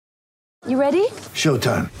You ready?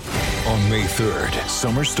 Showtime. On May 3rd,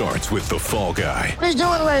 summer starts with The Fall Guy. Let's do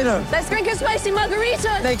it later. Let's drink a spicy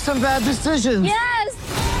margarita. Make some bad decisions.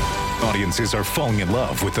 Yes! Audiences are falling in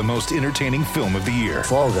love with the most entertaining film of the year.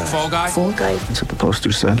 Fall Guy. Fall Guy? Fall guy. That's what the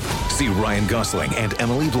poster said. See Ryan Gosling and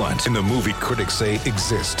Emily Blunt in the movie critics say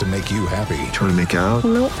exists to make you happy. Trying to make it out?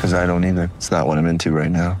 Nope. Because I don't either. It's not what I'm into right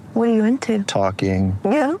now. What are you into? Talking.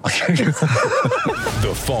 Yeah.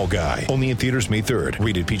 The Fall Guy. Only in theaters May 3rd.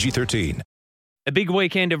 Rated PG-13. A big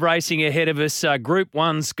weekend of racing ahead of us. Group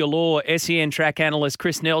 1's galore. SEN track analyst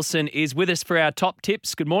Chris Nelson is with us for our top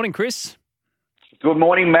tips. Good morning, Chris. Good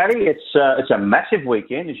morning, Matty. It's a massive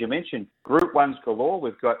weekend, as you mentioned. Group 1's galore.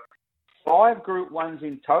 We've got 5 Group 1s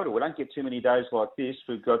in total. We don't get too many days like this.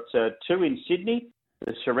 We've got 2 in Sydney,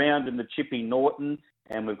 the Surround and the Chipping Norton,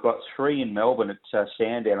 and we've got 3 in Melbourne at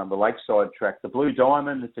Sandown on the Lakeside track. The Blue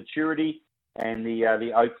Diamond, the Futurity, and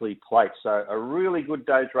the Oakley Plate. So a really good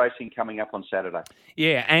day's racing coming up on Saturday.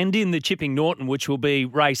 Yeah, and in the Chipping Norton, which will be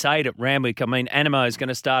race 8 at Randwick. I mean, Animo is going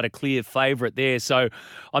to start a clear favourite there. So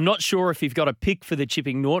I'm not sure if you've got a pick for the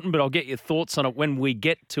Chipping Norton, but I'll get your thoughts on it when we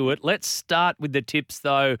get to it. Let's start with the tips,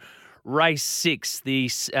 though. Race 6, the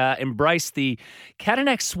Embrace, the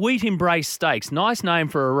Cadillac Sweet Embrace Stakes. Nice name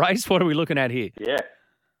for a race. What are we looking at here? Yeah,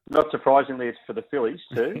 not surprisingly, it's for the fillies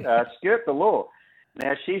too. Skirt the Law.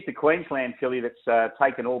 Now, she's the Queensland filly that's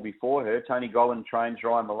taken all before her. Tony Gollan trains,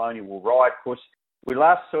 Ryan Maloney will ride. Of course, we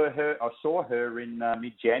last saw her in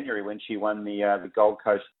mid-January when she won the Gold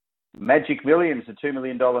Coast Magic Millions, the $2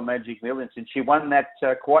 million Magic Millions, and she won that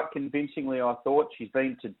quite convincingly, I thought. She's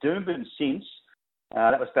been to Doomben since.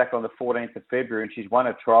 That was back on the 14th of February, and she's won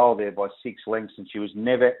a trial there by 6 lengths, and she was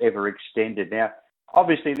never, ever extended. Now,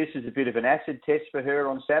 obviously, this is a bit of an acid test for her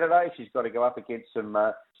on Saturday. She's got to go up against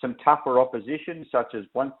some tougher opposition, such as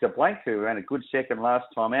Blanca Blanc, who ran a good second last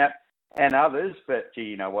time out, and others. But, gee,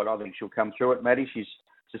 you know what? I think she'll come through it, Matty. As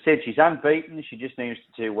I said, she's unbeaten. She just needs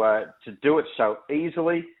to do it so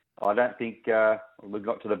easily. I don't think we've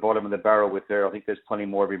got to the bottom of the barrel with her. I think there's plenty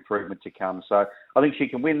more of improvement to come. So I think she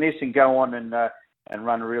can win this and go on and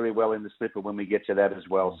run really well in the slipper when we get to that as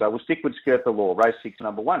well. So we'll stick with Skirt the Law, race 6,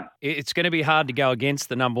 number 1. It's going to be hard to go against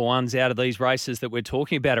the number 1s out of these races that we're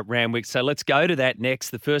talking about at Randwick. So let's go to that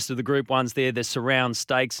next. The first of the Group 1s there, the Surround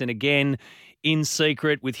Stakes. And again, In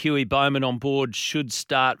Secret with Huey Bowman on board should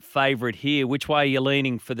start favourite here. Which way are you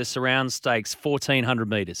leaning for the Surround Stakes, 1,400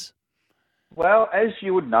 metres? Well, as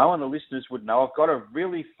you would know, and the listeners would know, I've got a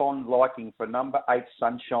really fond liking for number 8,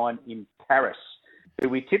 Sunshine in Paris, who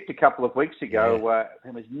we tipped a couple of weeks ago,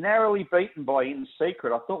 and was narrowly beaten by In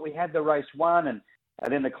Secret. I thought we had the race won, and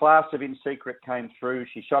then the class of In Secret came through.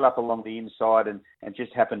 She shot up along the inside and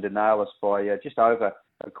just happened to nail us by just over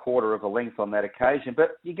a quarter of a length on that occasion.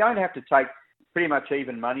 But you're going to have to take pretty much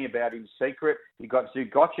even money about In Secret. You've got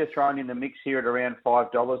Zugotcha thrown in the mix here at around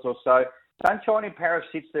 $5 or so. Sunshine in Paris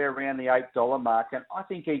sits there around the $8 mark, and I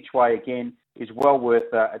think each way, again, is well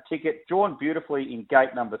worth a ticket. Drawn beautifully in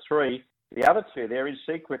gate number 3. The other 2 there, In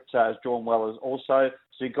Secret is drawn well as also.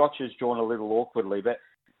 Zugotcha's drawn a little awkwardly, but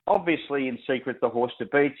obviously In Secret, the horse to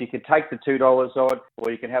beat. You can take the $2 odd, or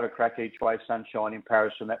you can have a crack each way. Sunshine in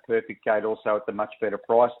Paris from that perfect gate also at the much better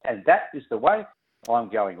price, and that is the way I'm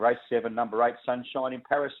going. Race 7, number 8, Sunshine in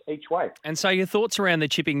Paris each way. And so your thoughts around the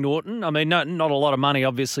Chipping Norton? I mean, not a lot of money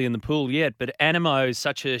obviously in the pool yet, but Animo is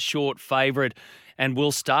such a short favourite and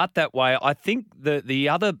will start that way. I think the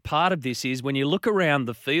other part of this is when you look around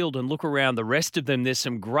the field and look around the rest of them, there's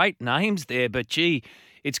some great names there, but gee,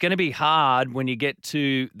 it's going to be hard when you get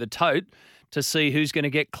to the tote to see who's going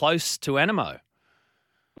to get close to Animo.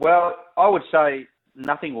 Well, I would say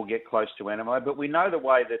nothing will get close to Animo, but we know the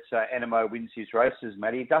way that Animo wins his races,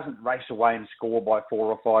 Matty. He doesn't race away and score by 4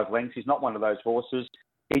 or 5 lengths. He's not one of those horses.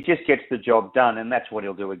 He just gets the job done, and that's what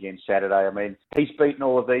he'll do again Saturday. I mean, he's beaten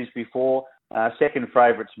all of these before. Second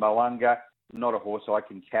favourite's Moanga, not a horse I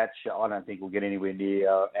can catch. I don't think we'll get anywhere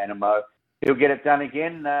near Animo. He'll get it done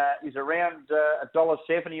again. He's around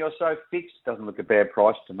 $1.70 or so fixed. Doesn't look a bad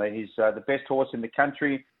price to me. He's the best horse in the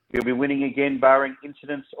country. He'll be winning again, barring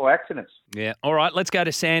incidents or accidents. Yeah. All right, let's go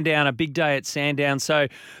to Sandown, a big day at Sandown. So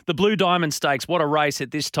the Blue Diamond Stakes, what a race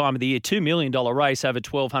at this time of the year. $2 million race over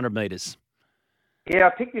 1,200 metres. Yeah, I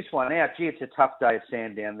picked this one out. Gee, it's a tough day at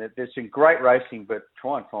Sandown. There's some great racing, but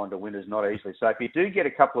try and find a winner's not easily. So if you do get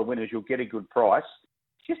a couple of winners, you'll get a good price.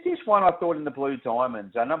 Just this one I thought in the Blue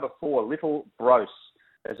Diamonds. Number 4, Little Brose,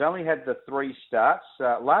 has only had the 3 starts.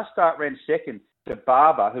 Last start ran second to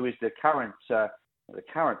Barber, who is the current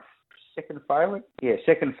second favourite? Yeah,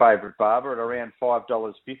 second favourite, Barber, at around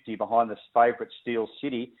 $5.50 behind the favourite Steel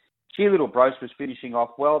City. Gee, Little Brose was finishing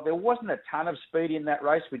off well. There wasn't a ton of speed in that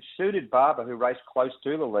race, which suited Barber, who raced close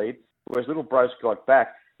to the lead, whereas Little Brose got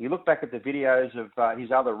back. You look back at the videos of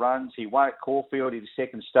his other runs. He won at Caulfield in his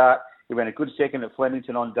second start. He ran a good second at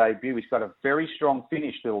Flemington on debut. He's got a very strong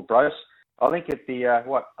finish, Little Brose. I think at the,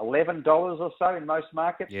 $11 or so in most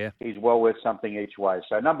markets, he's well worth something each way.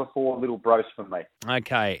 So number 4, Little Brose for me.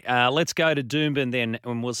 Okay, let's go to Doomben then,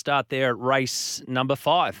 and we'll start there at race number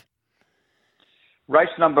 5. Race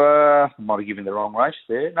number, I might have given the wrong race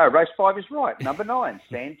there. No, race 5 is right. Number 9,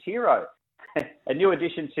 Santiro. A new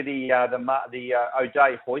addition to the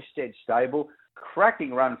O'Day Hoisted stable.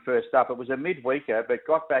 Cracking run first up. It was a midweeker, but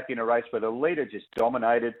got back in a race where the leader just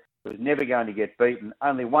dominated. It was never going to get beaten.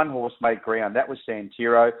 Only one horse made ground. That was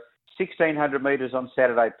Santiro. 1,600 metres on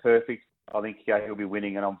Saturday, perfect. I think he'll be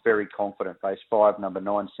winning, and I'm very confident. Race 5, number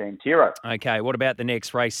 9, Santiro. Okay, what about the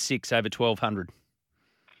next race 6 over 1,200?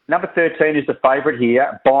 Number 13 is the favourite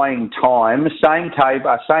here, Buying Time. Same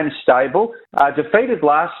stable. Defeated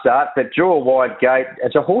last start, but drew a wide gate.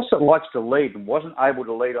 As a horse that likes to lead and wasn't able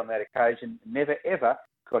to lead on that occasion, never ever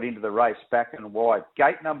got into the race back and wide.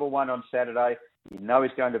 Gate number 1 on Saturday. You know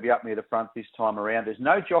he's going to be up near the front this time around. There's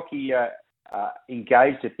no jockey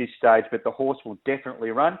engaged at this stage, but the horse will definitely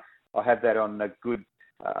run. I have that on a good,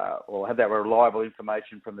 or have that reliable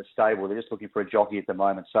information from the stable. They're just looking for a jockey at the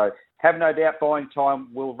moment. So have no doubt Buying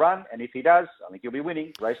Time will run, and if he does, I think he'll be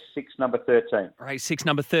winning. Race 6, number 13. Race 6,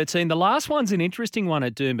 number 13. The last one's an interesting one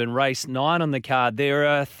at Doomben, race 9 on the card. There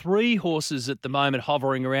are 3 horses at the moment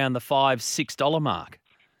hovering around the $5, $6 mark.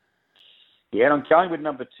 Yeah, and I'm going with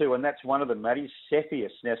number 2, and that's one of them, Matty,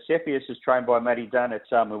 Cepheus. Now, Cepheus is trained by Matty Dunn at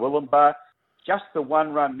Willumbar. Just the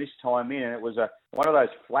one run this time in, and it was one of those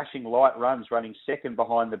flashing light runs running second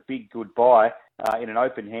behind the Big Goodbye in an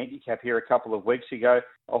open handicap here a couple of weeks ago.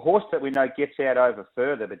 A horse that we know gets out over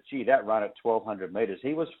further, but gee, that run at 1,200 metres.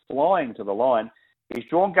 He was flying to the line. He's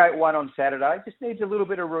drawn gate 1 on Saturday. Just needs a little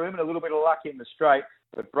bit of room and a little bit of luck in the straight.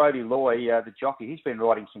 But Brodie Loy, the jockey, he's been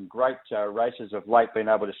riding some great races of late, being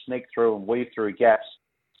able to sneak through and weave through gaps.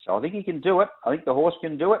 So I think he can do it. I think the horse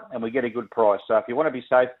can do it, and we get a good price. So if you want to be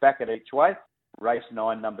safe, back at each way, race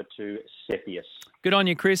 9, number 2, Cepheus. Good on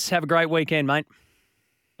you, Chris. Have a great weekend, mate.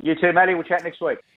 You too, Matty. We'll chat next week.